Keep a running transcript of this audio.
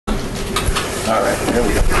All right, there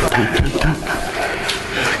we go.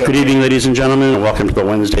 Good evening, ladies and gentlemen. Welcome to the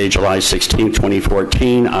Wednesday, July 16,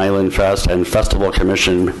 2014 Island Fest and Festival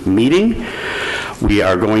Commission meeting. We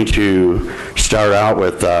are going to start out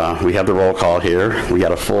with, we have the roll call here. We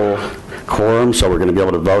got a full quorum, so we're going to be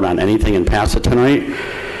able to vote on anything and pass it tonight.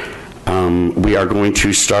 We are going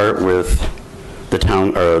to start with the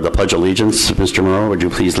the Pledge of Allegiance. Mr. Moreau, would you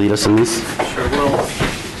please lead us in this? Sure will.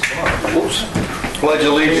 Oops. Pledge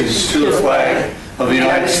allegiance to the flag of the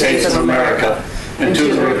United States of America and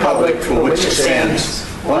to the republic for which it stands,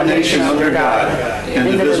 one nation under God,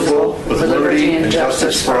 indivisible, with liberty and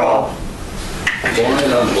justice for all.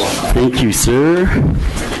 Thank you, sir.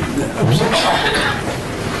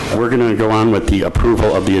 We're going to go on with the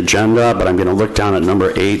approval of the agenda, but I'm going to look down at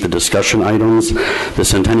number 8, the discussion items. The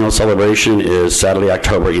Centennial Celebration is Saturday,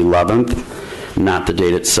 October 11th. Not the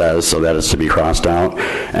date it says, so that is to be crossed out.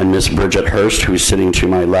 And Miss Bridget Hurst, who's sitting to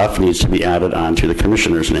my left, needs to be added onto the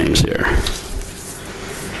commissioners' names here.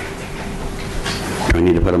 Do I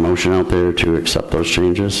need to put a motion out there to accept those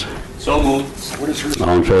changes? So moved.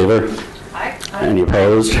 All in favor? Aye. Any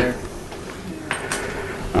opposed?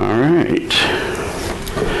 All right.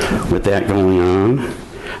 With that going on,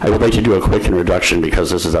 I would like to do a quick introduction because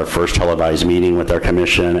this is our first televised meeting with our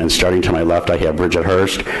commission, and starting to my left I have Bridget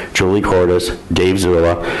Hurst, Julie Cordes, Dave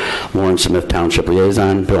Zula, Lauren Smith Township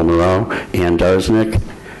Liaison, Bill Moreau, Ann Darsnick,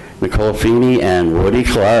 Nicole Feeney, and Woody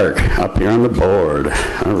Clark up here on the board.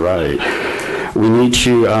 All right. We need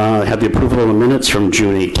to have the approval of the minutes from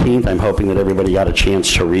June 18th. I'm hoping that everybody got a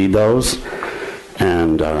chance to read those.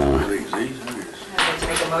 And I'd like to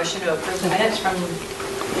make a motion to approve the minutes from,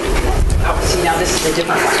 oh, see, now this is a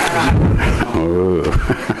different one.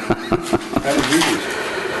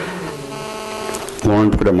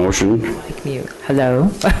 Lauren put a motion. Mute. Hello.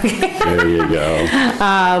 There you go.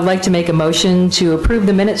 I'd like to make a motion to approve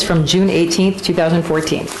the minutes from June 18th,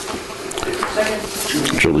 2014.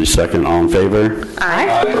 Julie second. All in favor?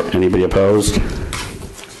 Aye. Anybody opposed?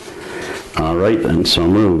 All right, then, so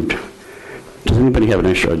moved. Does anybody have an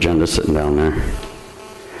extra agenda sitting down there?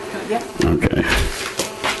 Yep. Okay.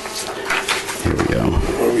 Here we go.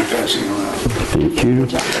 What are we passing around? Thank you.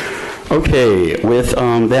 Okay, with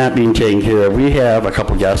that being taken care of, we have a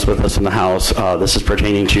couple guests with us in the house. This is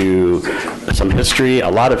pertaining to some history, a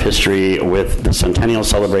lot of history with the Centennial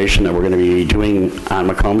Celebration that we're going to be doing on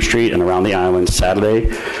Macomb Street and around the island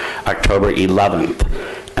Saturday, October 11th,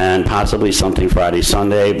 and possibly something Friday,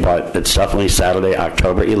 Sunday, but it's definitely Saturday,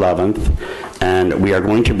 October 11th. And we are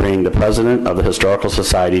going to bring the President of the Historical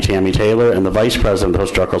Society, Tammy Taylor, and the Vice President of the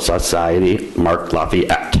Historical Society, Mark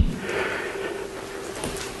Lafayette.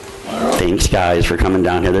 Thanks, guys, for coming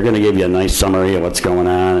down here. They're going to give you a nice summary of what's going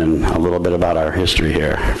on and a little bit about our history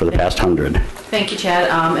here for the past 100. Thank you, Chad.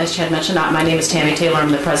 As Chad mentioned, my name is Tammy Taylor.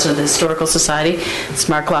 I'm the president of the Historical Society. It's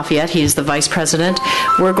Mark Lafayette. He's the vice president.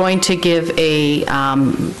 We're going to give a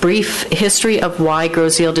brief history of why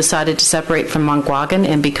Groseal decided to separate from Mountguagan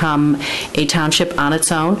and become a township on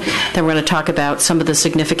its own. Then we're going to talk about some of the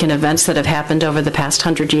significant events that have happened over the past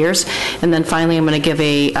 100 years. And then finally, I'm going to give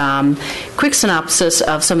a quick synopsis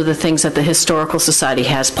of some of the things that the Historical Society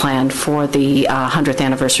has planned for the 100th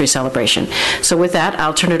anniversary celebration. So with that,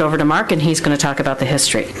 I'll turn it over to Mark, and he's going to talk about the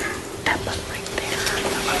history.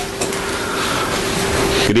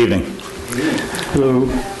 Good evening. Hello.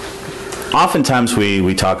 Oftentimes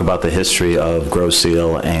we talk about the history of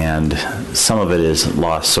Groseal, and some of it is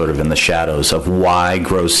lost sort of in the shadows of why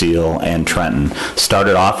Groseal and Trenton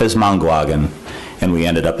started off as Mountguagan and we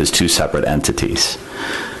ended up as two separate entities.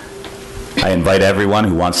 I invite everyone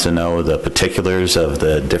who wants to know the particulars of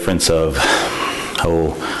the difference of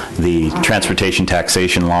the transportation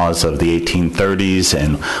taxation laws of the 1830s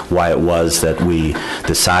and why it was that we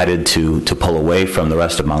decided to pull away from the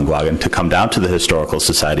rest of Mountguagan to come down to the Historical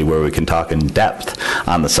Society where we can talk in depth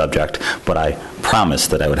on the subject, but I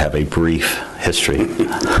promised that I would have a brief history.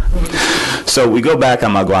 So we go back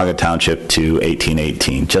on Mountguagan Township to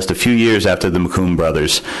 1818, just a few years after the Macomb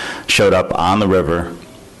brothers showed up on the river,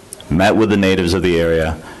 met with the natives of the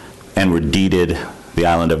area, and were deeded the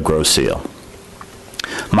island of Groseal.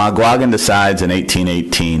 Mountguagan decides in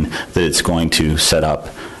 1818 that it's going to set up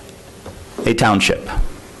a township.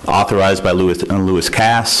 Authorized by Lewis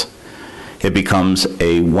Cass, it becomes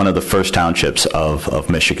one of the first townships of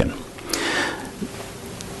Michigan.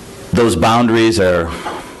 Those boundaries are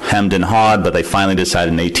hemmed and hawed, but they finally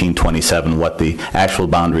decided in 1827 what the actual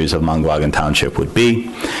boundaries of Mountguagan Township would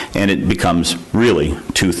be, and it becomes really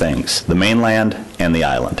two things, the mainland and the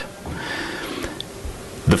island.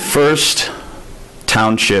 The first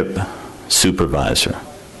township supervisor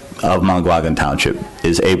of Mount Township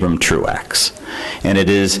is Abram Truax. And it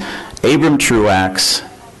is Abram Truax,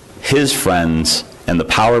 his friends, and the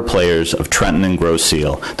power players of Trenton and Grosse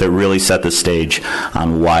Ile that really set the stage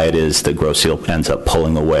on why it is that Grosse Ile ends up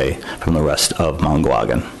pulling away from the rest of Mount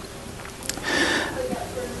Guagan.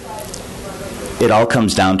 It all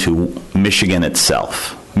comes down to Michigan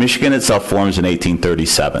itself. Michigan itself forms in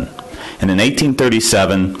 1837. And in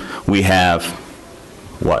 1837, we have,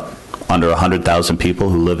 what, under 100,000 people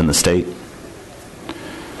who live in the state?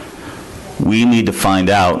 We need to find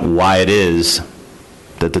out why it is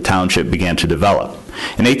that the township began to develop.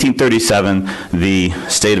 In 1837, the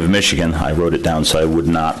state of Michigan, I wrote it down so I would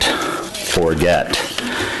not forget.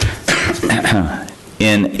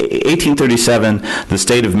 In 1837, the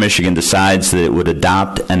state of Michigan decides that it would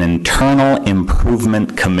adopt an internal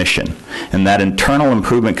improvement commission. And that internal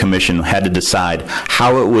improvement commission had to decide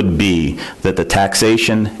how it would be that the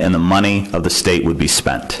taxation and the money of the state would be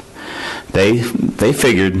spent. They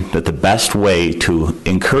figured that the best way to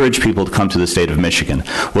encourage people to come to the state of Michigan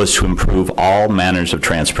was to improve all manners of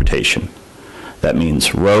transportation. That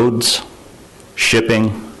means roads,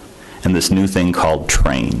 shipping, and this new thing called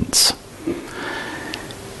trains.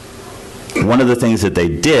 One of the things that they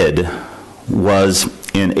did was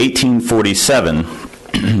in 1847,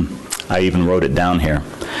 I even wrote it down here,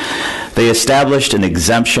 they established an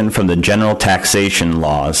exemption from the general taxation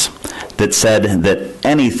laws that said that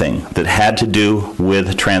anything that had to do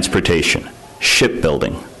with transportation,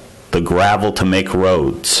 shipbuilding, the gravel to make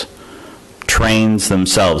roads, trains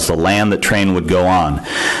themselves, the land that train would go on,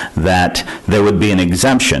 that there would be an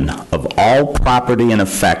exemption of all property and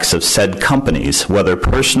effects of said companies, whether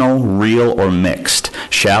personal, real, or mixed,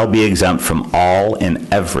 shall be exempt from all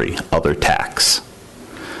and every other tax.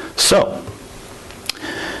 So,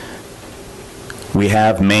 we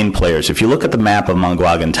have main players. If you look at the map of Mount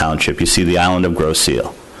Guagan Township, you see the island of Grosse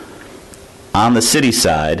Ile. On the city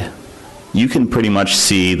side, you can pretty much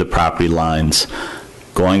see the property lines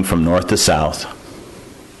going from north to south.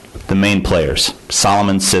 The main players,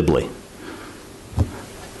 Solomon Sibley.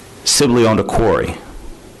 Sibley owned a quarry.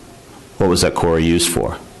 What was that quarry used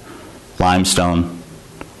for? Limestone,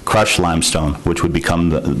 crushed limestone, which would become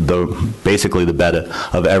basically the bed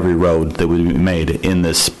of every road that would be made in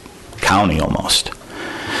this county almost.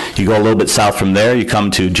 You go a little bit south from there, you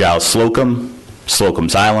come to Giles Slocum,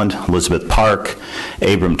 Slocum's Island, Elizabeth Park,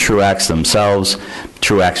 Abram Truax themselves,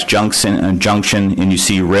 Truax Junction, and you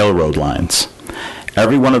see railroad lines.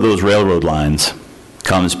 Every one of those railroad lines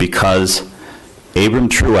comes because Abram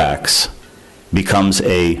Truax becomes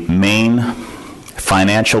a main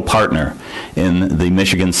financial partner in the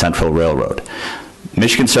Michigan Central Railroad.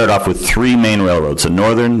 Michigan started off with three main railroads, the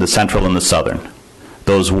Northern, the Central, and the Southern.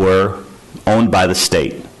 Those were owned by the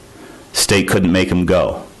state. State couldn't make them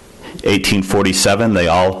go. 1847,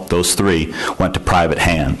 those three went to private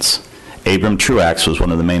hands. Abram Truax was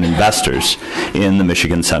one of the main investors in the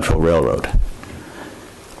Michigan Central Railroad.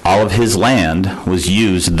 All of his land was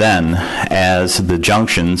used then as the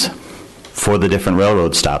junctions for the different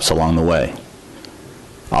railroad stops along the way.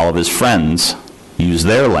 All of his friends used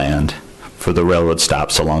their land for the railroad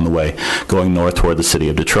stops along the way, going north toward the city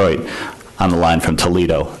of Detroit on the line from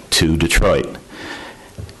Toledo to Detroit.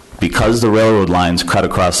 Because the railroad lines cut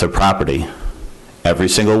across their property, every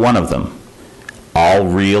single one of them, all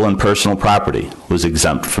real and personal property, was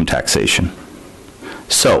exempt from taxation.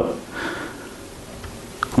 So,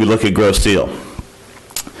 we look at Grosse Ile.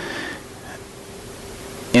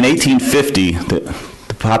 In 1850,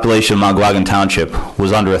 the population of Mount Guagan Township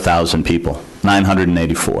was under 1,000 people,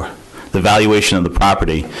 984. The valuation of the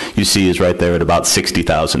property you see is right there at about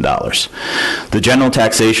 $60,000. The general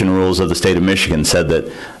taxation rules of the state of Michigan said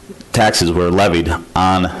that taxes were levied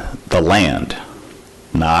on the land,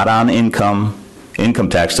 not on income. Income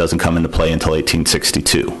tax doesn't come into play until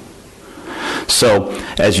 1862. So,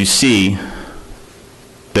 as you see,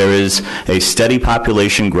 there is a steady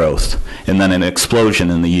population growth and then an explosion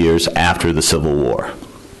in the years after the Civil War.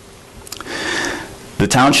 The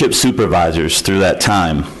township supervisors through that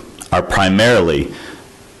time are primarily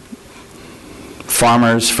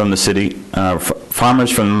farmers from the city, farmers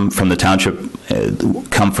from the township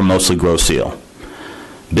come from mostly Grosse Ile.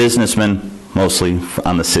 Businessmen mostly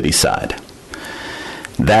on the city side.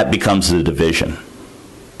 That becomes the division.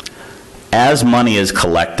 As money is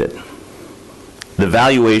collected, the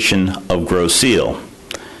valuation of Grosse Ile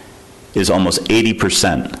is almost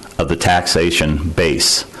 80% of the taxation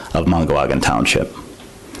base of Mount Guagan Township.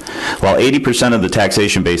 While 80% of the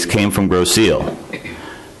taxation base came from Grosse Ile,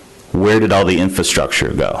 where did all the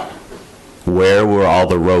infrastructure go? Where were all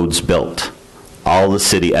the roads built? All the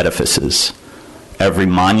city edifices? Every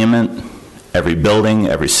monument, Every building,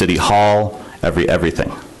 every city hall,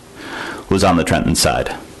 everything was on the Trenton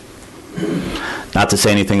side. Not to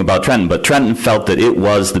say anything about Trenton, but Trenton felt that it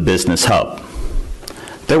was the business hub.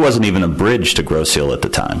 There wasn't even a bridge to Grosse Ile at the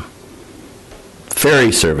time.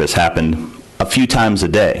 Ferry service happened a few times a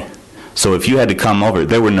day. So if you had to come over,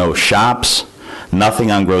 there were no shops,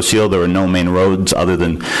 nothing on Grosse Ile. There were no main roads other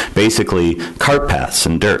than basically cart paths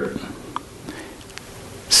and dirt.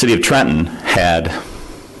 City of Trenton had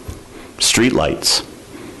street lights,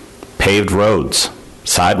 paved roads,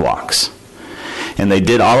 sidewalks. And they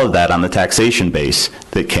did all of that on the taxation base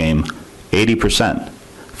that came 80%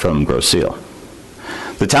 from Grosse Ile.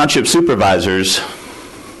 The township supervisors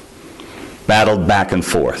battled back and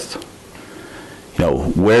forth. You know,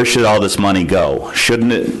 where should all this money go?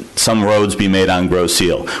 Shouldn't some roads be made on Grosse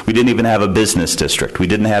Ile? We didn't even have a business district. We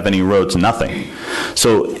didn't have any roads, nothing.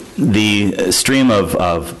 So the stream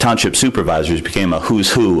of township supervisors became a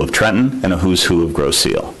who's who of Trenton and a who's who of Grosse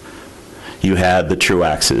Ile. You had the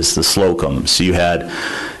Truaxes, the Slocums. You had,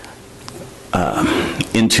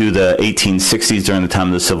 into the 1860s, during the time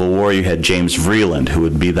of the Civil War, you had James Vreeland, who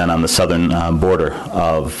would be then on the southern border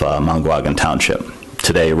of Mountguagan Township,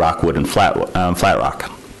 today Rockwood and Flat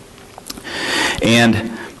Rock.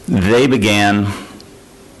 And they began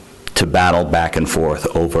to battle back and forth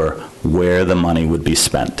over where the money would be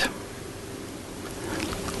spent.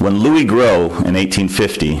 When Louis Gros in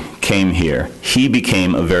 1850 came here, he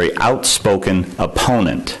became a very outspoken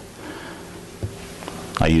opponent.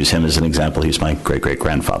 I use him as an example. He's my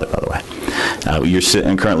great-great-grandfather, by the way.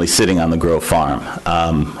 You're currently sitting on the Gros farm.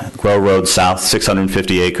 Gros Road South,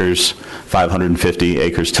 650 acres, 550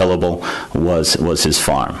 acres tillable was his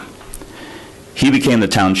farm. He became the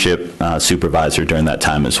township supervisor during that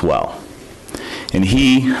time as well. And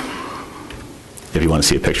he, if you want to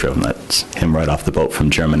see a picture of him, that's him right off the boat from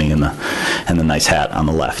Germany and the nice hat on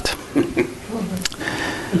the left.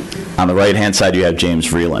 On the right-hand side, you have James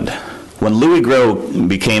Vreeland. When Louis Gros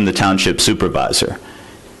became the township supervisor,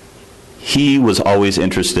 he was always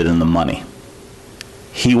interested in the money.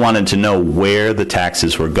 He wanted to know where the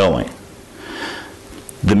taxes were going.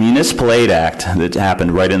 The Municipal Aid Act that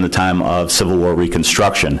happened right in the time of Civil War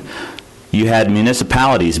Reconstruction, you had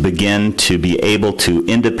municipalities begin to be able to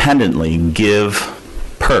independently give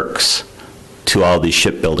perks to all these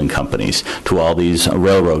shipbuilding companies, to all these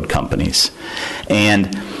railroad companies.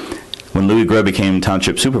 And when Louis Gros became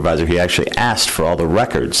township supervisor, he actually asked for all the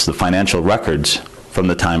records, the financial records from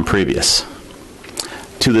the time previous.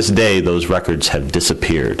 To this day, those records have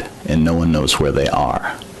disappeared, and no one knows where they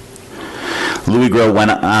are. Louis Gros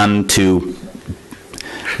went on to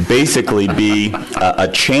basically be a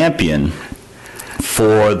champion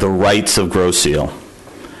for the rights of Grosse Ile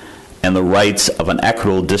and the rights of an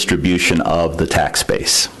equitable distribution of the tax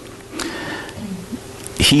base.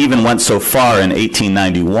 He even went so far in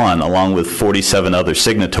 1891, along with 47 other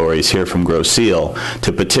signatories here from Grosse Ile,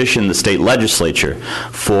 to petition the state legislature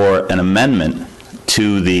for an amendment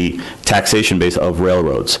to the taxation base of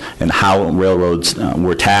railroads and how railroads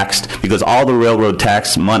were taxed, because all the railroad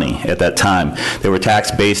tax money at that time, they were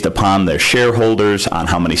taxed based upon their shareholders, on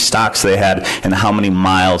how many stocks they had, and how many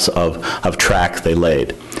miles of track they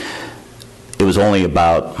laid. It was only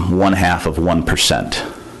about 1/2%.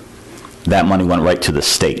 That money went right to the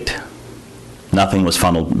state. Nothing was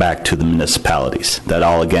funneled back to the municipalities. That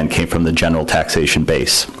all, again, came from the general taxation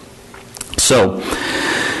base. So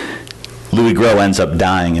Louis Gros ends up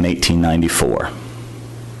dying in 1894.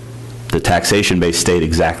 The taxation base stayed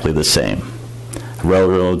exactly the same.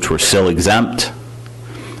 Railroads were still exempt.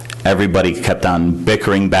 Everybody kept on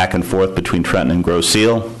bickering back and forth between Trenton and Grosse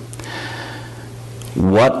Ile.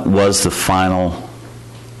 What was the final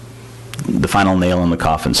nail in the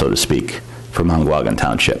coffin, so to speak, for Mountguagan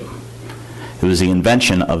Township? It was the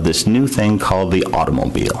invention of this new thing called the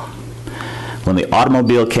automobile. When the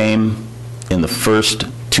automobile came in the first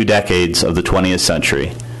 2 decades of the 20th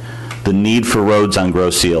century, the need for roads on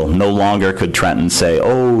Grosse Ile, no longer could Trenton say,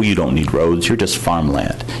 oh, you don't need roads, you're just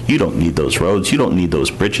farmland. You don't need those roads, you don't need those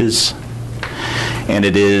bridges. And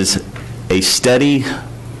it is a steady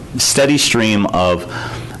stream of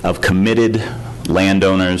committed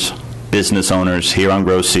landowners, business owners here on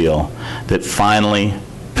Grosse Ile that finally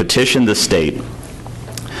petitioned the state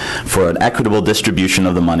for an equitable distribution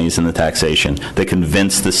of the monies in the taxation that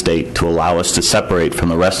convinced the state to allow us to separate from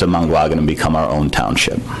the rest of Mountguagan and become our own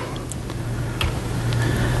township.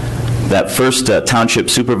 That first township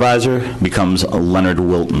supervisor becomes Leonard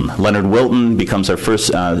Wilton. Leonard Wilton becomes our first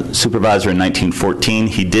supervisor in 1914.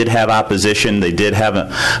 He did have opposition. They did have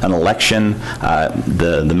an election.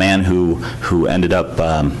 The man who ended up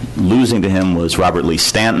losing to him was Robert Lee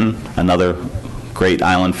Stanton, another great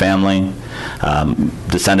island family,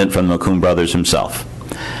 descendant from the McCoon brothers himself.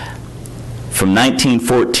 From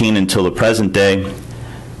 1914 until the present day,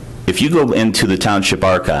 if you go into the township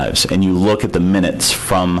archives and you look at the minutes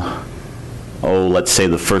from, let's say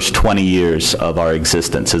the first 20 years of our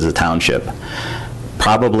existence as a township,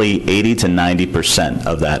 probably 80 to 90%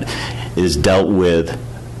 of that is dealt with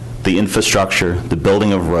the infrastructure, the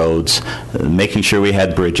building of roads, making sure we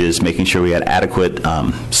had bridges, making sure we had adequate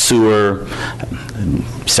sewer,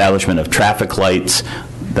 establishment of traffic lights.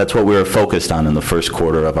 That's what we were focused on in the first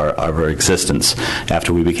quarter of our existence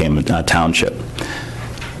after we became a township.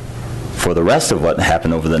 For the rest of what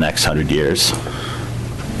happened over the next 100 years,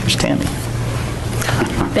 there's Tammy.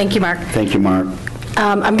 Thank you, Mark. Thank you, Mark.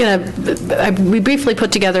 We briefly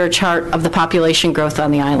put together a chart of the population growth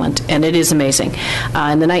on the island, and it is amazing.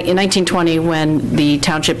 In 1920, when the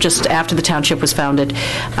township, just after the township was founded,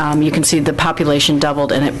 you can see the population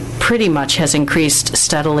doubled, and it pretty much has increased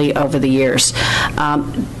steadily over the years.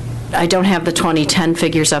 I don't have the 2010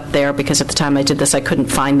 figures up there because at the time I did this I couldn't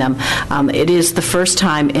find them. It is the first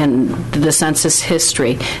time in the census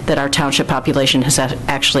history that our township population has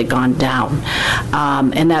actually gone down.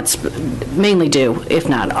 And that's mainly due, if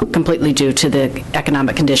not completely due, to the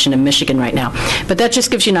economic condition in Michigan right now. But that just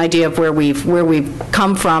gives you an idea of where we've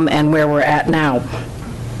come from and where we're at now.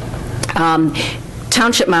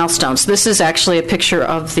 Township milestones. This is actually a picture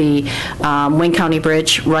of the Wayne County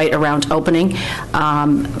Bridge right around opening.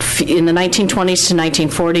 In the 1920s to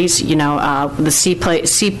 1940s, the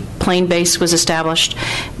seaplane base was established.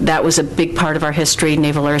 That was a big part of our history.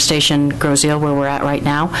 Naval Air Station, Groseal, where we're at right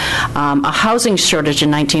now. A housing shortage in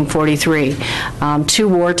 1943. 2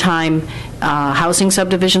 wartime housing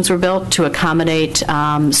subdivisions were built to accommodate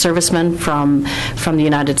servicemen from the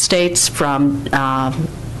United States, from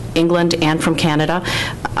England, and from Canada.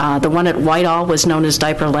 The one at Whitehall was known as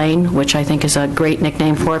Diaper Lane, which I think is a great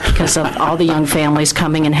nickname for it because of all the young families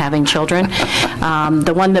coming and having children.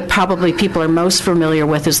 The one that probably people are most familiar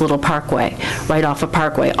with is Little Parkway, right off of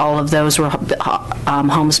Parkway. All of those were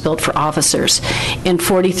homes built for officers. In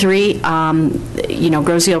 43,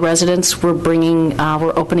 Groseal residents were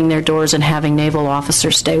were opening their doors and having naval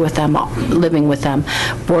officers stay with them, living with them,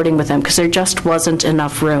 boarding with them, because there just wasn't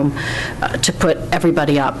enough room to put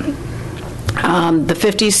everybody up. The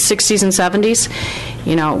 50s, 60s, and 70s,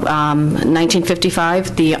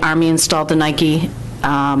 1955, the Army installed the Nike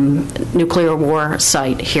nuclear war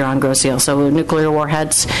site here on Groseal. So nuclear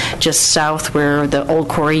warheads just south where the old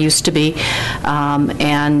quarry used to be,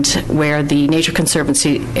 and where the Nature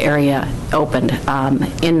Conservancy area opened.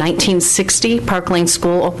 In 1960, Park Lane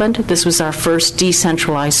School opened. This was our first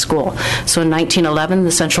decentralized school. So in 1911,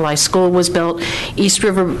 the centralized school was built. East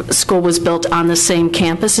River School was built on the same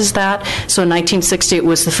campus as that. So in 1960, it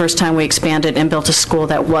was the first time we expanded and built a school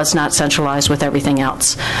that was not centralized with everything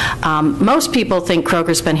else. Most people think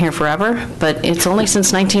Kroger's been here forever, but it's only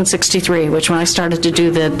since 1963, which when I started to do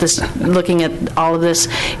looking at all of this,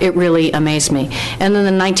 it really amazed me. And then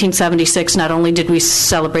in 1976, not only did we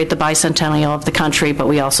celebrate the bicentennial of the country, but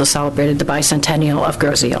we also celebrated the bicentennial of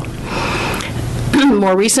Groseal.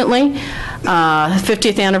 More recently,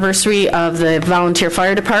 50th anniversary of the Volunteer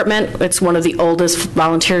Fire Department. It's one of the oldest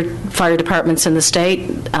volunteer fire departments in the state.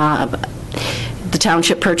 The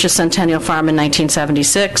township purchased Centennial Farm in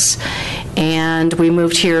 1976, and we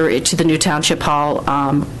moved here to the new Township Hall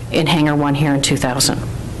in Hangar 1 here in 2000.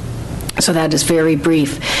 So that is very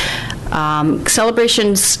brief.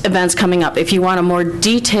 Celebrations events coming up. If you want a more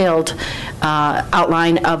detailed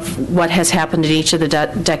outline of what has happened in each of the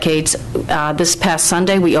decades, this past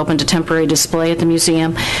Sunday we opened a temporary display at the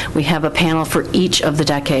museum. We have a panel for each of the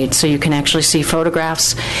decades, so you can actually see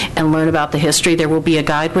photographs and learn about the history. There will be a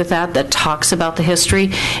guide with that talks about the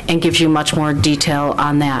history and gives you much more detail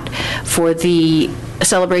on that. For the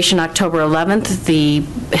celebration October 11th, the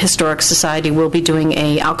Historic Society will be doing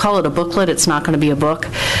I'll call it a booklet, it's not going to be a book,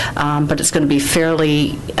 but it's going to be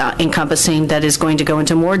fairly encompassing, that is going to go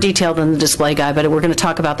into more detail than the display guide, but we're going to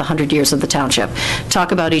talk about the 100 years of the township,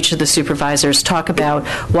 talk about each of the supervisors, talk about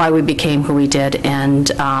why we became who we did, and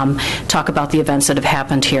talk about the events that have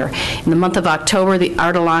happened here. In the month of October, the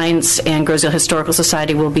Art Alliance and Groseal Historical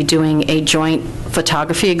Society will be doing a joint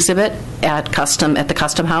photography exhibit at the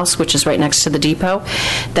Custom House, which is right next to the depot.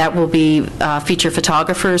 That will be feature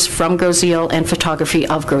photographers from Groseal and photography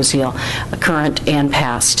of Groseal, current and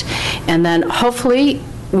past. And then hopefully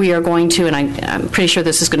we are going to, and I'm pretty sure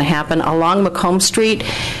this is going to happen, along Macomb Street,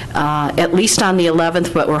 at least on the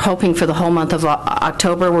 11th, but we're hoping for the whole month of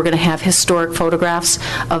October, we're going to have historic photographs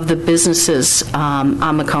of the businesses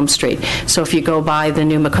on Macomb Street. So if you go by the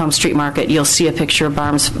new Macomb Street Market, you'll see a picture of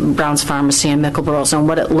Brown's Pharmacy and Mickelboro's and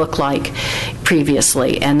what it looked like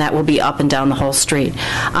previously, and that will be up and down the whole street.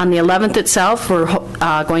 On the 11th itself, we're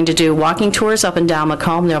going to do walking tours up and down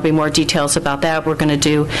Macomb. There'll be more details about that. We're going to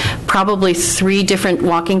do probably 3 different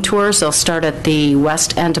walking tours. They'll start at the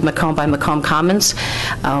west end of Macomb by Macomb Commons.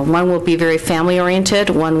 One will be very family-oriented,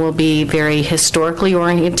 one will be very historically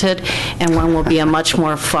oriented, and one will be a much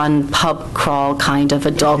more fun pub crawl kind of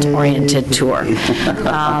adult-oriented tour. We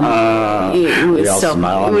all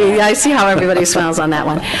smile on that. I see how everybody smiles on that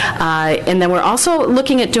one. And then we're also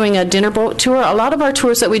looking at doing a dinner boat tour. A lot of our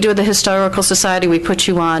tours that we do at the Historical Society, we put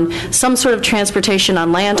you on some sort of transportation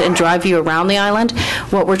on land and drive you around the island.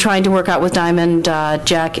 What we're trying to work out with Diamond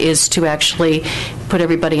Jack is to actually put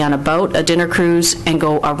everybody on a boat, a dinner cruise, and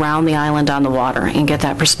go around the island on the water and get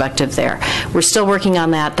that perspective there. We're still working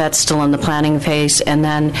on that. That's still in the planning phase. And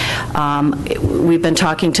then we've been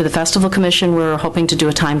talking to the Festival Commission. We're hoping to do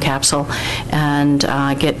a time capsule and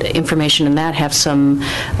get information in that, have some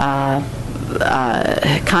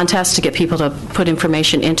contests to get people to put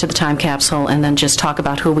information into the time capsule, and then just talk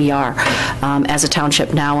about who we are as a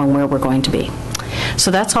township now and where we're going to be.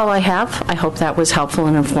 So that's all I have. I hope that was helpful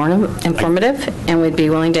and informative, and we'd be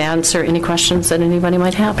willing to answer any questions that anybody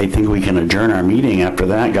might have. I think we can adjourn our meeting after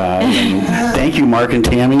that, guys. And thank you, Mark and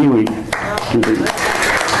Tammy.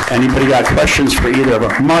 Anybody got questions for either of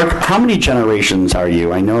them? Mark, how many generations are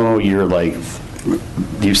you? I know you're like,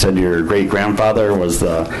 you said your great-grandfather was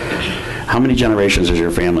the, how many generations is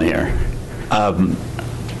your family here?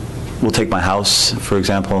 We'll take my house, for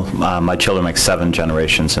example. My children make 7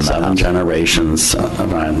 generations in that house. 7 generations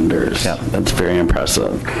of Islanders. Yeah. That's very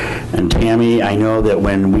impressive. And Tammy, I know that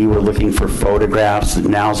when we were looking for photographs,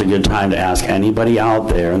 now's a good time to ask anybody out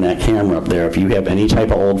there in that camera up there, if you have any type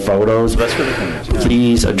of old photos,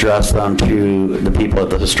 please address them to the people at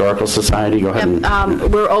the Historical Society. Go ahead.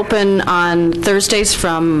 And, We're open on Thursdays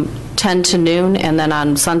from 10 to noon, and then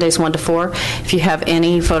on Sundays 1 to 4. If you have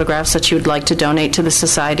any photographs that you would like to donate to the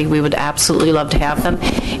Society, we would absolutely love to have them.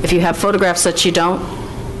 If you have photographs that you don't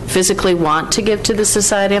physically want to give to the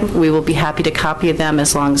Society, we will be happy to copy them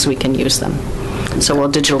as long as we can use them. So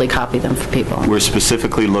we'll digitally copy them for people. We're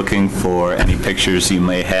specifically looking for any pictures you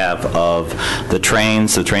may have of the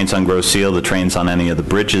trains on Grosse Ile, the trains on any of the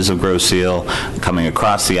bridges of Grosse Ile coming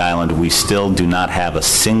across the island. We still do not have a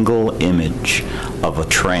single image of a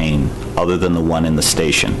train other than the one in the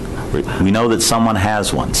station. We know that someone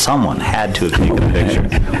has one. Someone had to have taken a picture.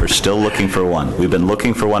 We're still looking for one. We've been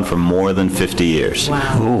looking for one for more than 50 years.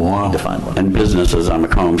 Wow. oh, wow. To find one. And businesses on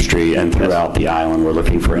Macomb Street and throughout the island, we're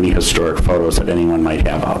looking for any historic photos that anyone might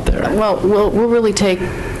have out there. Well, we'll really take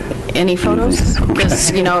any photos,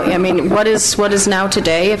 because, you know, I mean, what is now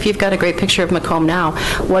today? If you've got a great picture of Macomb now,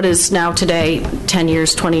 what is now today, 10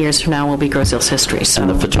 years, 20 years from now, will be Grosse Ile's history. So. And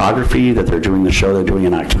the photography that they're doing, the show they're doing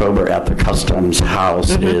in October at the Customs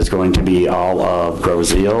House is going to be all of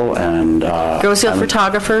Grosse Ile and... Grosse Ile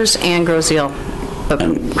photographers and Grosse Ile.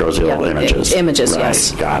 And Grosse Ile images. Images, right,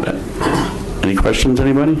 yes. Got it. Any questions,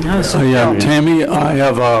 anybody? Yeah, Tammy, I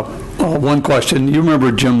have one question. You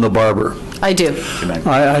remember Jim the Barber? I do.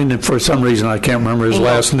 I for some reason, I can't remember his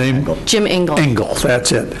last name. Jim Engel. Engel,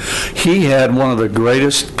 that's it. He had one of the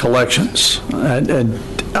greatest collections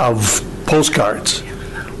of postcards.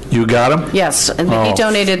 You got them? Yes, and he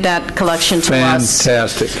donated that collection to us.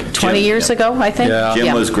 Fantastic. 20 years ago, I think. Yeah.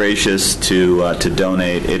 Jim was gracious to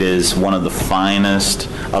donate. It is one of the finest,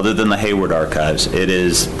 other than the Hayward Archives, it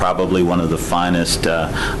is probably one of the finest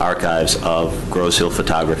archives of Grosse Ile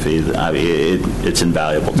photography. It's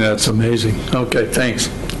invaluable. That's amazing. Okay, thanks.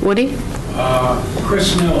 Woody?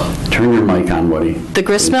 Chris Miller. Turn your mic on, Woody. The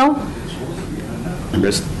gristmill?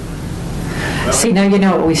 Chris? See, now you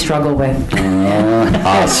know what we struggle with.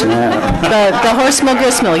 Snap. The Horsemill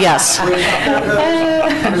gristmill, yes.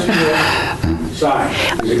 Sorry.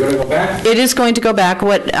 Is it going to go back? It is going to go back.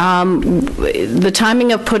 The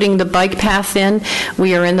timing of putting the bike path in,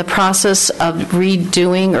 we are in the process of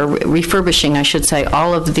redoing, or refurbishing, I should say,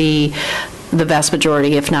 all of the vast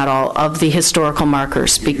majority, if not all, of the historical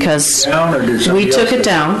markers, because we took it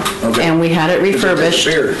down and we had it refurbished.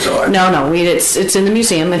 No, it's in the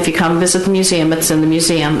museum. If you come visit the museum, it's in the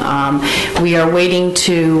museum. We are waiting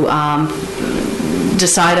to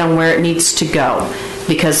decide on where it needs to go,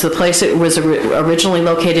 because the place it was originally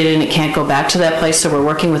located in, it can't go back to that place, so we're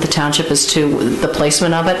working with the township as to the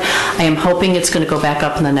placement of it. I am hoping it's going to go back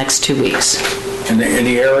up in the next 2 weeks. In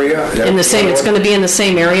the area? In the same, it's going to be in the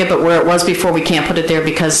same area, but where it was before, we can't put it there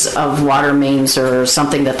because of water mains or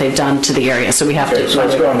something that they've done to the area, so we have to... So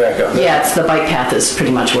it's going back up? Yeah, it's the bike path is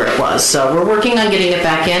pretty much where it was. So we're working on getting it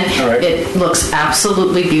back in. All right. It looks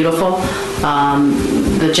absolutely beautiful.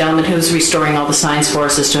 The gentleman who's restoring all the signs for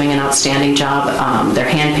us is doing an outstanding job. They're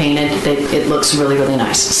hand painted. It looks really, really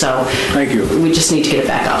nice. So Thank you. we just need to get it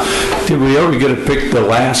back up. Did we ever get the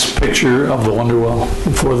last picture of the Wonder Well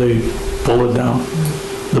before they pull it down?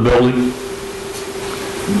 The building?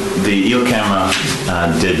 The EO camera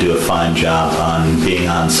did do a fine job on being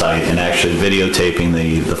on site and actually videotaping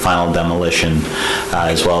the final demolition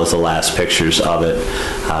as well as the last pictures of it.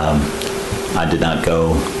 I did not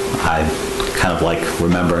go. I kind of like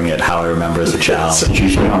remembering it how I remember as a child. Did you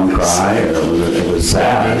see home cry? It was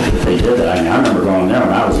sad that they did that. I mean, I remember going there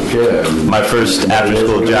when I was a kid. My first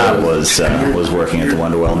after-school job was working at the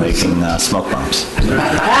Wonder Well making smoke bombs.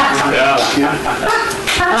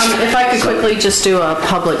 If I could quickly just do a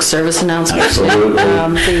public service announcement. Absolutely.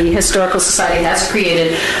 The Historical Society has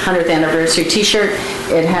created 100th anniversary t-shirt.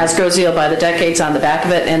 It has Grow Zeal by the Decades on the back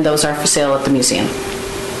of it, and those are for sale at the museum.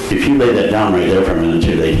 If you lay that down right there for a minute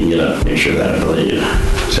too, they can get a picture of that, I believe.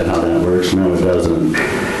 Is that how that works? No, it doesn't.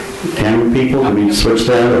 Camera people, can we switch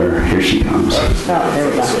that, or here she comes? Oh, there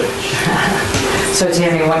we go. So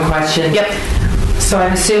Tammy, one question. Yep. So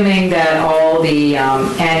I'm assuming that all the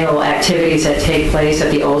annual activities that take place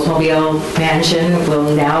at the Oldsmobile Mansion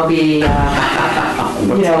will now be,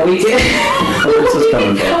 we did. Where's this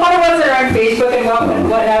coming from? All the ones that are on Facebook and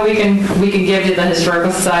what now we can give to the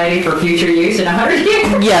Historical Society for future use in 100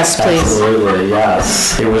 years. Yes, please. Absolutely,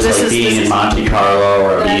 yes. It was like being in Monte Carlo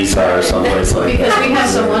or Ibiza or someplace like Because that. we have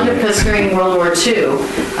some wonder, because during World War II,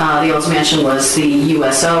 the Olds Mansion was the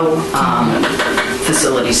USO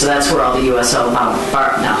facility, so that's where all the USO, Bob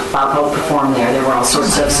Hope performed there. There were all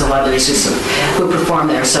sorts of celebrities who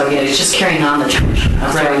performed there, so yeah, it's just carrying on the tradition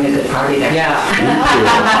of throwing a good party there. Yeah.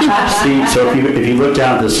 See, so if you look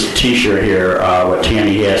down at this t-shirt here, what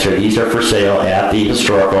Tammy has here, these are for sale at the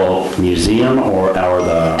Historical Museum or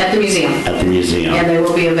At the museum. At the museum. And they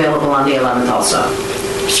will be available on the 11th also.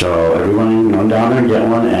 So everyone run down there and get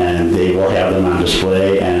one, and they will have them on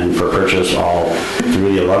display and for purchase all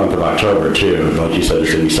through the 11th of October too. Like you said,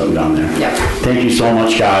 there's going to be something down there. Yep. Thank you so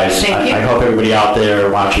much, guys. Thank you. I hope everybody out there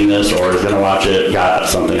watching this or is going to watch it got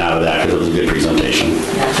something out of that because it was a good presentation.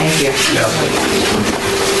 Yeah, thank you.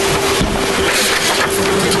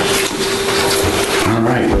 All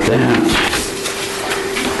right, with that,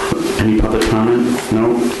 any public comment? No?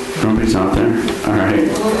 Nobody's out there? All right.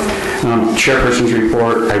 Chairperson's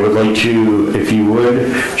report, I would like to, if you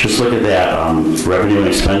would, just look at that revenue and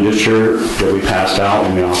expenditure that we passed out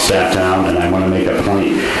when we all sat down, and I want to make a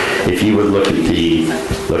point. If you would look at the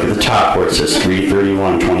top where it says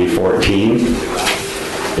 3/31/2014,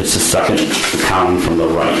 it's the second column from the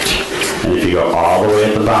right. And if you go all the way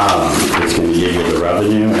at the bottom, it's going to give you the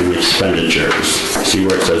revenue and the expenditures. See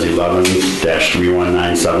where it says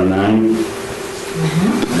 11-31979?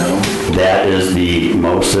 No. That is the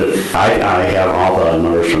most, I have all the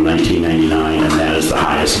numbers from 1999, and that is the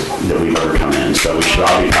highest that we've ever come in. So we should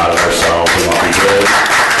all be proud of ourselves and what we did.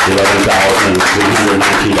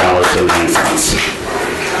 $11,319.79.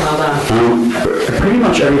 Well done. Pretty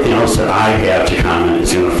much everything else that I have to comment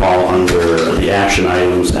is going to fall under the action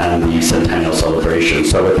items and the centennial celebration.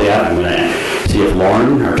 So with that, I'm going to see if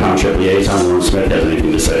Lauren, our township liaison, Lauren Smith, has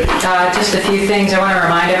anything to say. Just a few things. I want to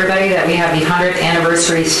remind everybody that we have the 100th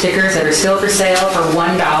anniversary stickers that are still for sale for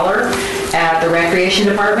 $1 at the Recreation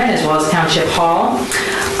Department as well as Township Hall.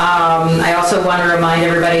 I also want to remind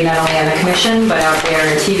everybody, not only on the commission, but out there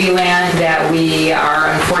in TV land, that we are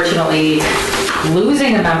unfortunately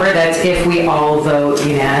losing a member. That's if we all vote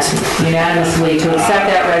unanimously to accept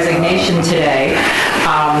that resignation today,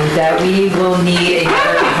 that we will need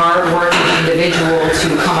another hard-working individual to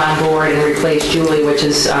come on board and replace Julie, which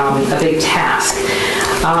is a big task.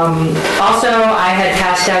 Also, I had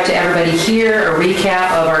passed out to everybody here a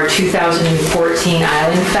recap of our 2014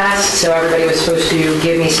 Island Fest, so everybody was supposed to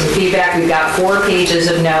give me some feedback. We've got 4 pages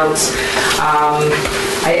of notes.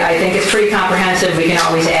 I think it's pretty comprehensive. We can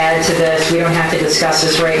always add to this. We don't have to discuss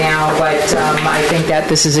this right now, but I think that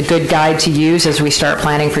this is a good guide to use as we start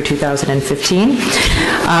planning for 2015. The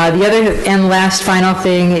other and last final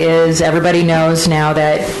thing is everybody knows now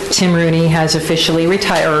that Tim Rooney has officially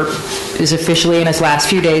retired, is officially in his last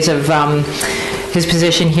few days of his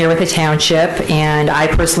position here with the township, and I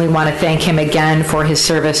personally want to thank him again for his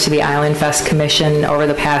service to the Island Fest Commission over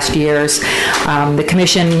the past years. The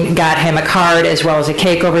commission got him a card as well as a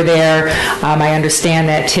cake over there. I understand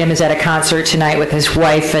that Tim is at a concert tonight with his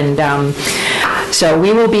wife, and so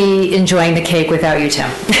we will be enjoying the cake without you, Tim.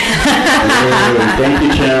 Thank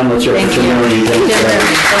you, Tim. Let's hear it for Tim Murray.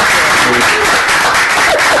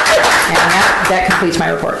 And that completes my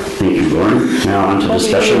report. Thank you, Lauren. Now on to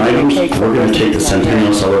discussion items. We're going to take the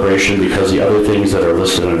centennial celebration because the other things that are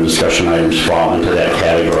listed under discussion items fall into that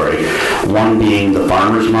category. One being the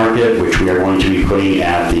farmer's market, which we are going to be putting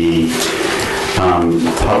at the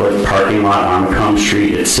public parking lot on Macomb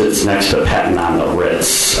Street. It sits next to Patton on the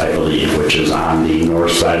Ritz, I believe, which is on the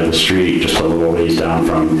north side of the street, just a little ways down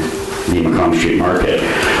from the Macomb Street Market.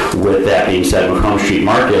 With that being said, Macomb Street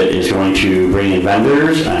Market is going to bring in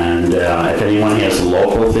vendors, and if anyone has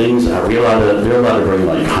local things, they're allowed to bring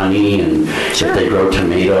like honey, and if they grow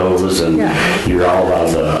tomatoes, and you're all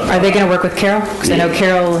allowed to. Are they going to work with Carol? Because I know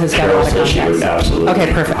Carol has got a lot of Carol said she would contacts. absolutely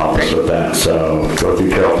Okay, perfect. help us Great. with that. So go through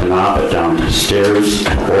Carol Knop down the stairs,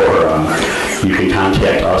 or you can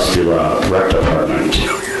contact us through the rec department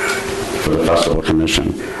for the festival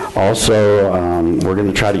commission. Also, we're going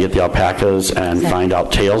to try to get the alpacas and find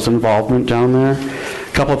out Tails' involvement down there.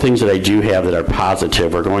 A couple of things that I do have that are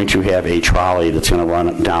positive. We're going to have a trolley that's going to run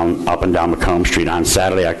up and down Macomb Street on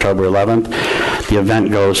Saturday, October 11th. The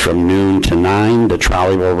event goes from noon to 9. The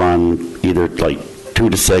trolley will run either like 2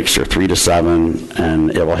 to 6 or 3 to 7,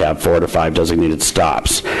 and it will have 4 to 5 designated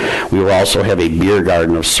stops. We will also have a beer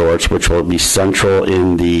garden of sorts, which will be central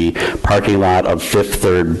in the parking lot of Fifth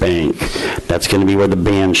Third Bank. That's going to be where the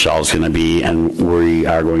band shell is going to be, and we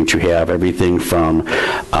are going to have everything from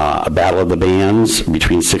a battle of the bands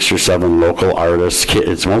between 6 or 7 local artists.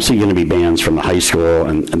 It's mostly going to be bands from the high school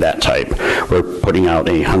and that type. We're putting out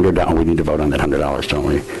 $100. We need to vote on that $100, don't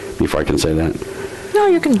we? Before I can say that. No,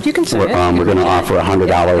 you can say it. We're going to offer a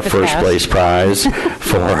 $100 first place prize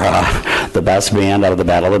for the best band out of the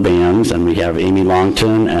Battle of the Bands, and we have Amy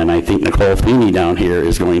Longton, and I think Nicole Feeney down here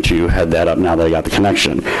is going to head that up now that I got the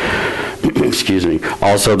connection. Excuse me.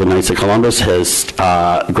 Also, the Knights of Columbus has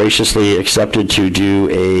graciously accepted to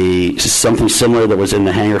do something similar that was in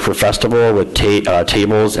the hangar for festival with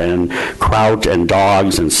tables and kraut and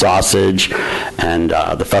dogs and sausage, and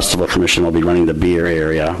the festival commission will be running the beer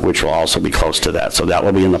area, which will also be close to that. So that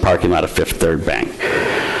will be in the parking lot of Fifth Third Bank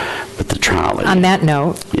with the trolley. On that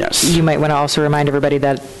note, yes, you might want to also remind everybody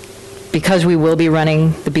that because we will be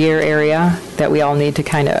running the beer area, that we all need to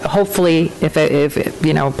kind of, hopefully, if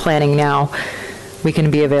you know, planning now, we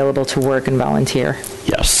can be available to work and volunteer.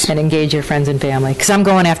 Yes. And engage your friends and family, because I'm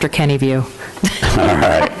going after Kenny View. All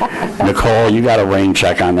right. Nicole, you got a rain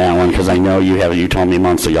check on that one, because I know you told me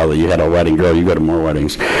months ago that you had a wedding. Girl, you go to more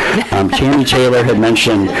weddings. Tammy Taylor had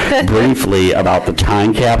mentioned briefly about the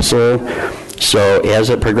time capsule. So as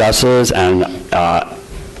it progresses, and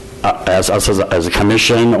as us as a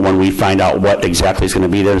commission, when we find out what exactly is going to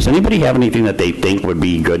be there, does anybody have anything that they think would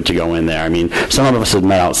be good to go in there? I mean, some of us have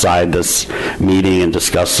met outside this meeting and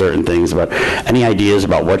discussed certain things, but any ideas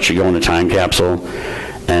about what should go in the time capsule?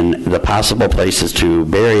 And the possible places to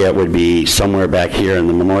bury it would be somewhere back here in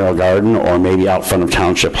the Memorial Garden, or maybe out front of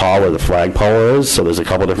Township Hall where the flagpole is. So there's a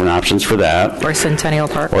couple different options for that. Or Centennial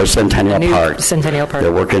Park. Or Centennial Park. Centennial Park.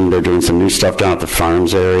 They're doing some new stuff down at the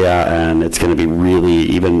farms area, and it's going to be really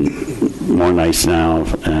even more nice now,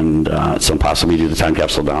 and some possibly do the time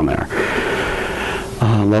capsule down there.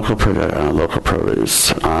 Local produce.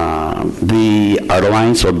 The Art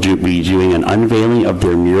Alliance will be doing an unveiling of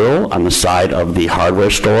their mural on the side of the hardware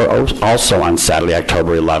store, also on Saturday,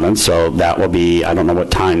 October 11th. So that will be, I don't know what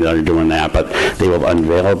time they're doing that, but they will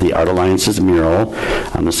unveil the Art Alliance's mural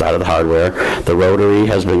on the side of the hardware. The Rotary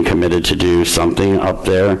has been committed to do something up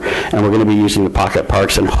there, and we're going to be using the pocket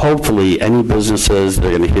parks, and hopefully any businesses that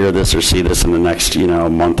are going to hear this or see this in the next,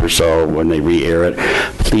 month or so when they re-air it,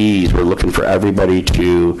 please, we're looking for everybody to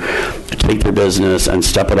take their business and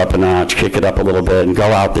step it up a notch, kick it up a little bit, and go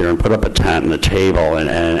out there and put up a tent and a table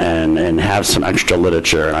and have some extra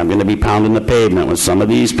literature. I'm going to be pounding the pavement with some of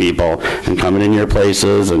these people and coming in your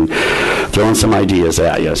places and throwing some ideas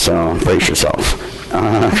at you, so brace yourself.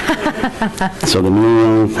 So the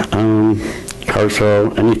mural, car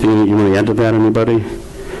show, anything you want to add to that, anybody?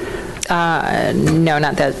 No,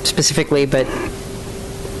 not that specifically, but...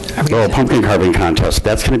 pumpkin carving contest.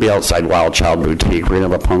 That's going to be outside Wild Child Boutique. We're going to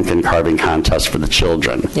have a pumpkin carving contest for the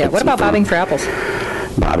children. Yeah, what about bobbing for apples?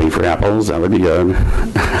 Bobbing for apples, that would be good.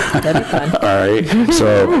 That'd be fun. All right,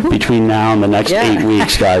 so between now and the next 8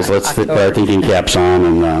 weeks, guys, let's put our thinking caps on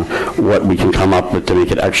and what we can come up with to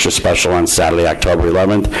make it extra special on Saturday, October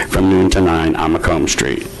 11th, from noon to 9 on Macomb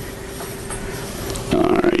Street. All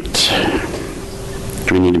right.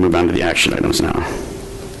 Do we need to move on to the action items now?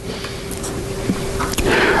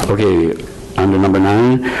 Okay, under number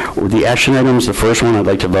 9, with the action items, the first one I'd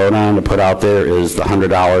like to vote on to put out there is the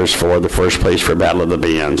 $100 for the first place for Battle of the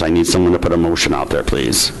Bands. I need someone to put a motion out there,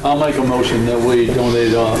 please. I'll make a motion that we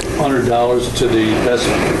donate $100 to the best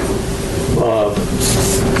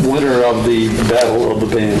winner of the Battle of the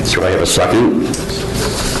Bands. Do I have a second?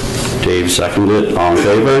 Dave seconded it. All in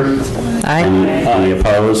favor? Aye. Any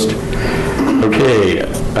opposed? Okay,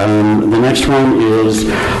 the next one is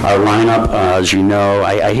our lineup. As you know,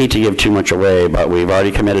 I hate to give too much away, but we've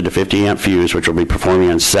already committed to 50 Amp Fuse, which will be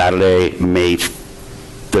performing on Saturday, May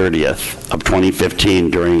 30th of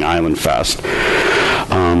 2015 during Island Fest.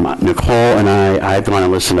 Nicole and I've gone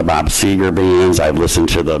and listened to Bob Seger bands, I've listened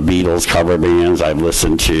to the Beatles cover bands, I've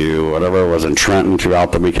listened to whatever was in Trenton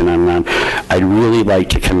throughout the weekend. I'd really like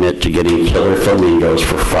to commit to getting Killer Flamingos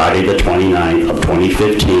for Friday the 29th of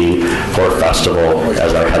 2015 for a festival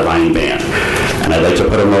as our headlining band. And I'd like to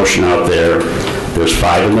put a motion out there. There's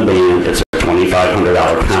 5 in the band. It's a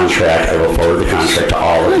 $2,500 contract. I will forward the contract to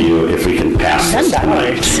all of you if we can pass this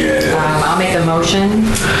tonight. I'll make a motion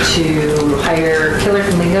to hire Killer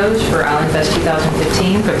Flamingos for Island Fest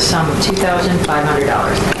 2015 for the sum of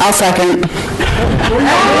 $2,500. I'll second. All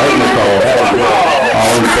right, Nicole.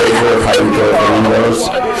 All in favor of hiring Killer Flamingos?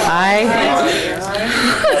 Aye.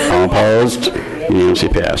 All opposed? Unanimously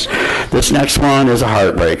passed. This next one is a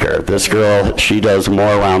heartbreaker. This girl, she does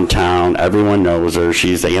more around town. Everyone knows her.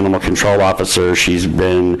 She's the animal control officer. She's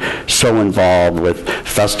been so involved with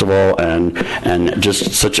festival and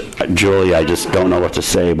just such, Julie, I just don't know what to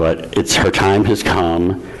say, but it's her time has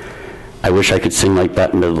come. I wish I could sing like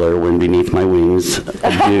Bette Midler, Wind Beneath My Wings,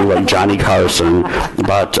 do like Johnny Carson,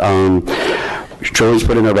 but Julie's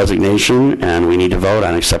put in her resignation, and we need to vote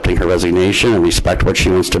on accepting her resignation and respect what she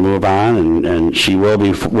wants to move on, and she will be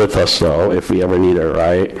with us, though, if we ever need her,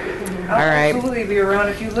 right? All right. Absolutely be around.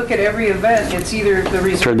 If you look at every event, it's either the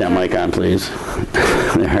reserve. Turn that mic on, please.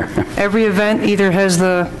 There. Every event either has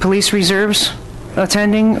the police reserves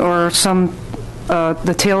attending or some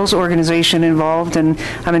the Tails organization involved, and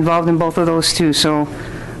I'm involved in both of those too. So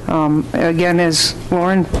again, as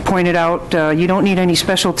Lauren pointed out, you don't need any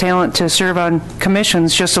special talent to serve on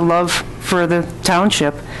commissions, just a love for the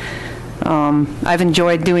township. I've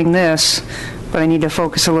enjoyed doing this, but I need to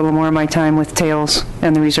focus a little more of my time with Tails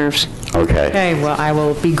and the reserves. Okay. Okay, well, I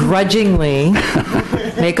will begrudgingly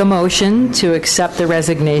make a motion to accept the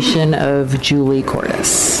resignation of Julie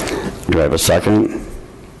Cordes. Do I have a second?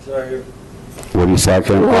 Second. Woody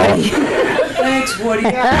second? Thanks, Woody.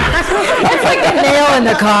 It's like a nail in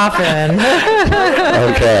the coffin.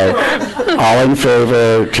 Okay. All in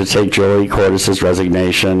favor to take Julie Cordes'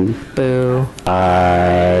 resignation? Boo.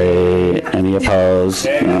 Aye. Any opposed?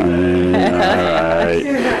 Aye. All right.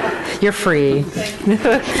 You're free.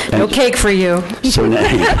 No cake for you. So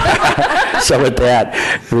with that,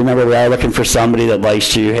 remember we are looking for somebody that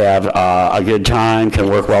likes to have a good time, can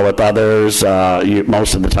work well with others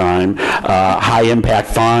most of the time. High impact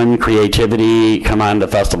fun, creativity, come on to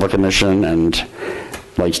Festival Commission and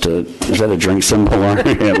likes to, is that a drink symbol?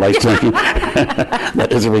 Likes to,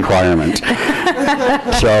 that is a requirement.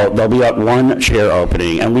 So there'll be one chair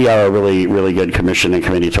opening, and we are a really, really good commission and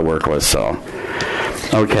committee to work with, so.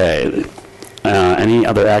 Okay. Any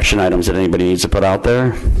other action items that anybody needs to put out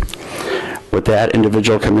there? With that,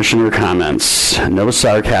 individual commissioner comments. No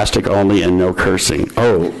sarcastic only and no cursing.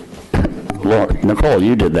 Oh, Lord, Nicole,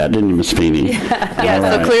 you did that, didn't you, Ms. Feeney? Yeah,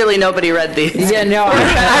 so clearly nobody read these. Yeah, no. I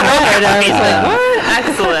was like, what?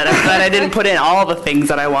 Excellent. I'm glad I didn't put in all the things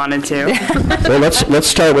that I wanted to. Well, let's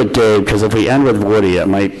start with Dave, because if we end with Woody, it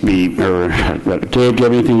might be, Dave, do you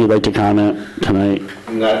have anything you'd like to comment tonight?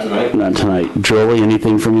 Not tonight. Not tonight. Julie,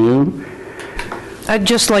 anything from you? I'd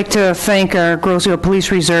just like to thank our Groseal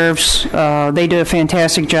Police Reserves. They did a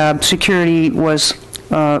fantastic job. Security was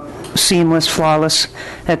seamless, flawless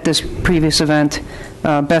at this previous event.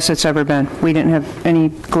 Best it's ever been. We didn't have any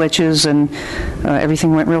glitches, and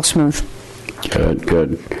everything went real smooth. Good,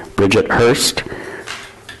 good. Bridget Hurst?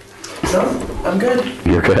 No, I'm good.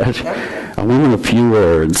 You're good? Yep. I went in a few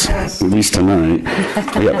words, Yes. at least tonight.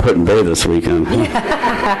 We got put in bay this weekend.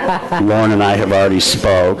 Lauren and I have already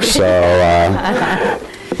spoke, so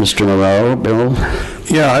Mr. Moreau, Bill?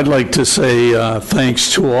 Yeah, I'd like to say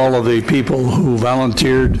thanks to all of the people who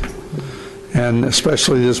volunteered, and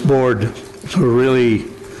especially this board, who really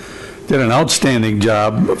did an outstanding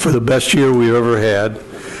job for the best year we ever had.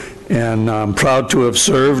 And I'm proud to have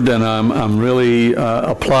served, and I'm really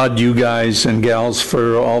applaud you guys and gals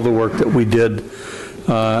for all the work that we did.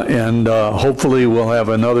 And hopefully we'll have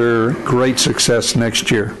another great success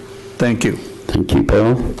next year. Thank you. Thank you,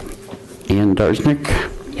 Bill. Ian Darsnick?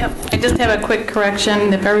 Yep, I just have a quick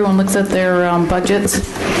correction. If everyone looks at their budgets.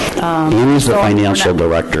 Ian is the financial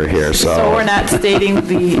director here, so. So we're not stating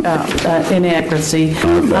the inaccuracy.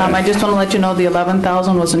 I just want to let you know the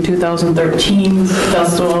 $11,000 was in 2013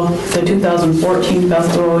 festival. The 2014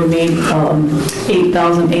 festival, we made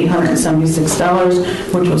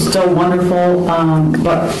 $8,876, which was still wonderful,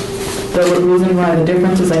 but the reason why the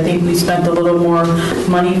difference is I think we spent a little more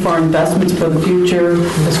money for investments for the future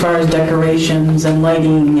as far as decorations and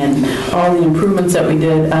lighting and all the improvements that we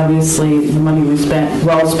did. Obviously, the money we spent,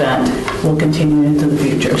 well spent, will continue into the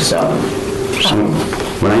future. So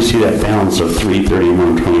when I see that balance of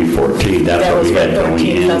 331,2014, that's what we had going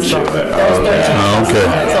into it. Okay.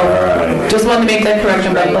 So just wanted to make that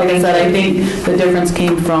correction, but like I said, I think the difference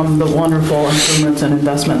came from the wonderful improvements and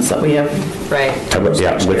investments that we have. Right.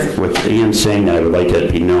 Yeah, with Ian saying that, I would like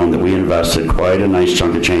to be known that we invested quite a nice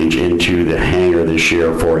chunk of change into the hangar this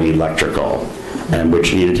year for electrical, and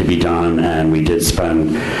which needed to be done, and we did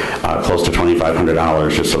spend close to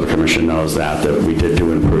 $2,500, just so the commission knows that we did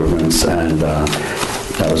do improvements, and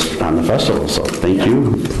that was on the festival, so thank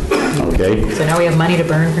you. Okay. So now we have money to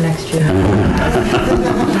burn for next year.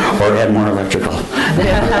 Or add more electrical.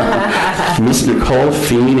 Miss Nicole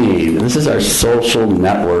Feeney, this is our social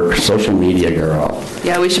network, social media girl.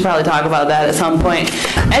 Yeah, we should probably talk about that at some point.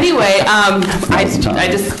 Anyway, I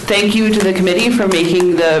just thank you to the committee for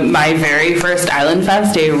making my very first Island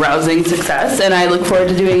Fest a rousing success, and I look forward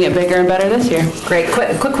to doing it bigger and better this year. Great.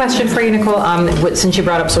 Quick question for you, Nicole. Since you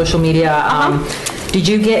brought up social media, did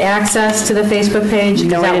you get access to the Facebook page?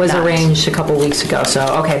 No, that I did was not. arranged a couple weeks ago. So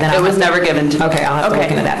okay, then It was never given to me. Okay, I'll have to look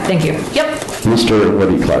into that. Thank you. Yep. Mr.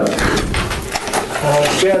 Woody Clark.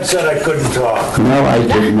 Chad said I couldn't talk. No, I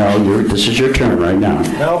didn't know. This is your turn right now.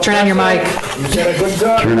 No, Turn on your mic. you said I couldn't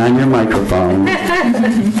talk? Turn on your microphone.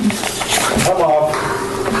 Come off.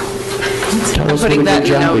 Tell us what a putting that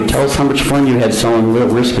good in job. notes. Tell us how much fun you had selling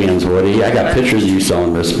wristbands, Woody. I got pictures of you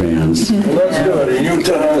selling wristbands. Well, that's good. And you,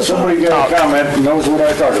 somebody got a comment and knows what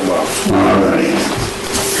I talk about. All right.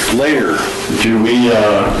 Later. Do we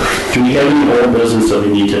have any old business that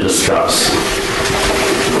we need to discuss?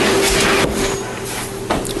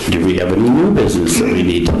 Do we have any new business that we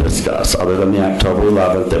need to discuss, other than the October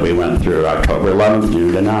 11th that we went through? October 11th,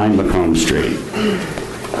 noon to 9, Macomb Street.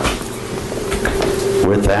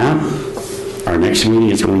 With that, our next meeting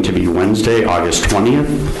is going to be Wednesday, August 20th,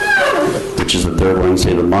 which is the third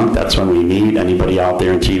Wednesday of the month. That's when we meet. Anybody out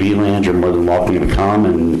there in TV land, you're more than welcome to come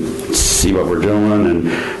and see what we're doing.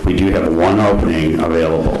 And we do have one opening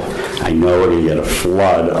available. I know we're going to get a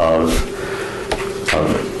flood of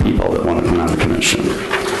people that want to come on the commission.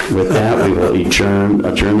 With that, we will adjourn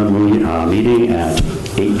the meeting at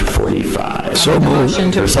 8:45. So moved.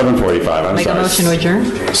 Or 7:45, I'm Make a sorry. motion to adjourn.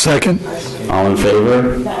 Second. All in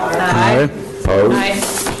favor? Aye.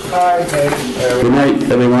 Opposed? Bye. Good night,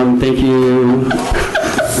 everyone. Thank you.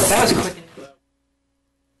 That was quick.